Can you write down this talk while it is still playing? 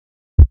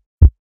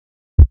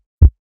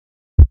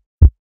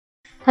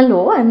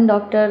Hello, I'm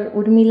Dr.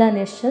 Urmila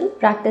Nischal,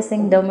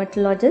 practicing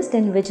dermatologist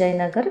in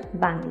Vijayanagar,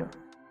 Bangalore.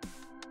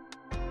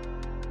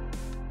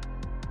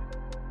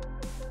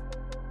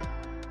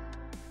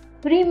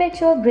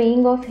 Premature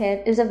graying of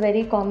hair is a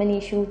very common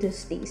issue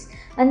these days,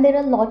 and there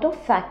are a lot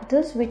of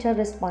factors which are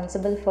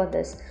responsible for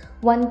this.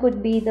 One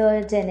could be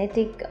the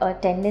genetic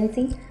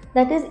tendency,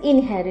 that is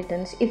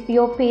inheritance. If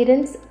your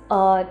parents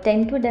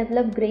tend to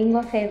develop graying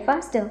of hair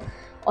faster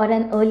or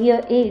an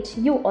earlier age,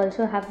 you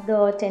also have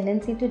the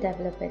tendency to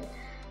develop it.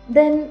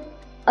 Then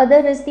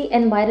other is the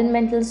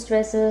environmental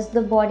stresses,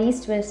 the body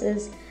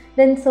stresses,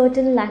 then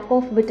certain lack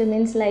of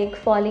vitamins like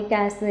folic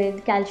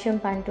acid, calcium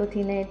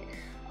pantothenate,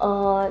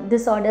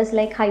 disorders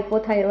like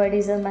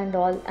hypothyroidism and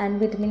all, and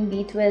vitamin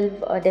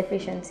B12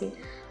 deficiency.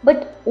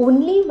 But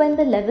only when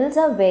the levels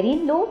are very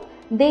low,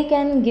 they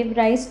can give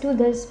rise to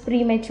this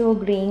premature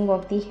graying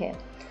of the hair.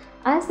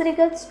 As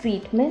regards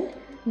treatment,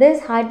 there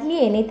is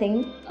hardly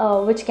anything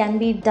which can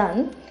be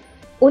done.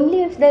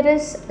 Only if there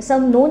is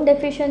some known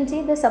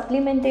deficiency, the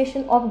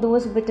supplementation of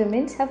those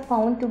vitamins have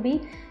found to be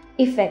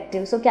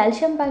effective. So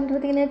calcium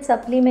pantothenate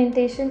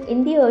supplementation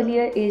in the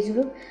earlier age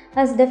group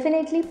has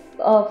definitely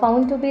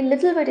found to be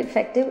little bit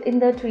effective in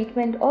the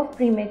treatment of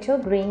premature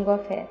graying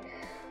of hair.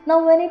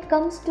 Now when it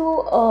comes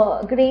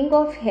to graying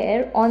of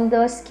hair on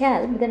the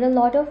scalp, there are a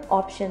lot of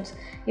options.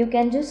 You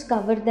can just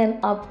cover them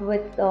up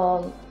with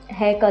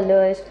hair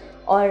colors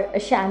or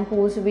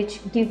shampoos which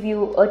give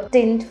you a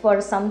tint for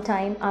some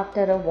time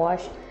after a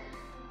wash.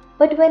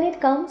 But when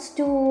it comes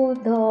to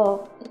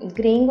the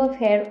graying of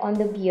hair on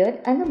the beard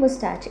and the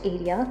moustache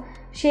area,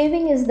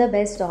 shaving is the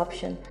best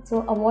option.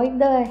 So avoid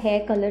the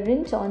hair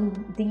colorants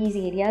on these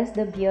areas,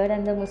 the beard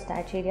and the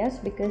moustache areas,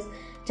 because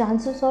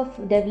chances of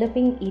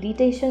developing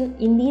irritation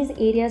in these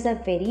areas are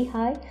very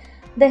high.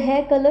 The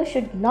hair color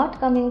should not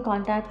come in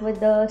contact with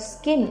the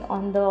skin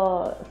on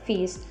the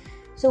face.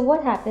 So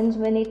what happens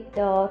when it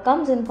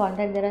comes in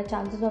contact, there are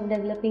chances of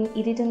developing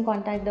irritant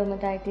contact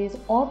dermatitis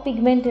or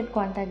pigmented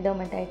contact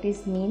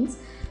dermatitis, means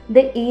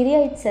the area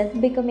itself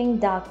becoming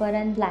darker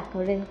and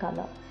blacker in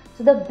color.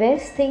 So the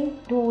best thing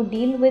to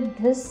deal with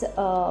this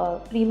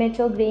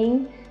premature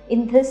graying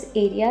in this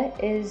area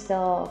is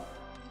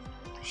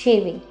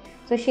shaving.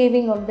 So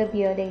shaving of the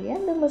beard area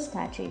and the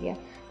moustache area.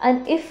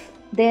 And if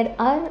there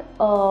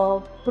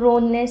are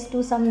proneness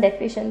to some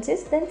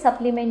deficiencies, then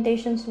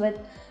supplementations with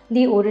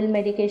the oral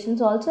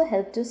medications also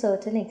help to a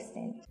certain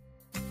extent.